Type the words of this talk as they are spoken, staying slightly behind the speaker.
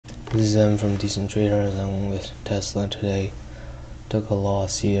Zem from Decent Traders. I'm with Tesla today. Took a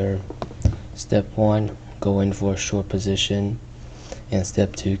loss here. Step 1, go in for a short position, and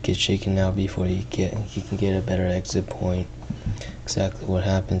step 2, get shaken out before you can get a better exit point. Exactly what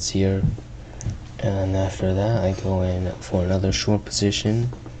happens here. And after that, I go in for another short position.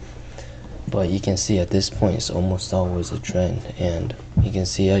 But you can see at this point it's almost always a trend, and you can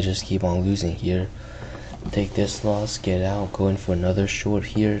see I just keep on losing here. Take this loss, get out, go in for another short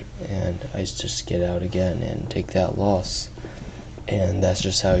here, and I just get out again and take that loss. And that's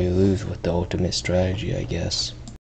just how you lose with the ultimate strategy, I guess.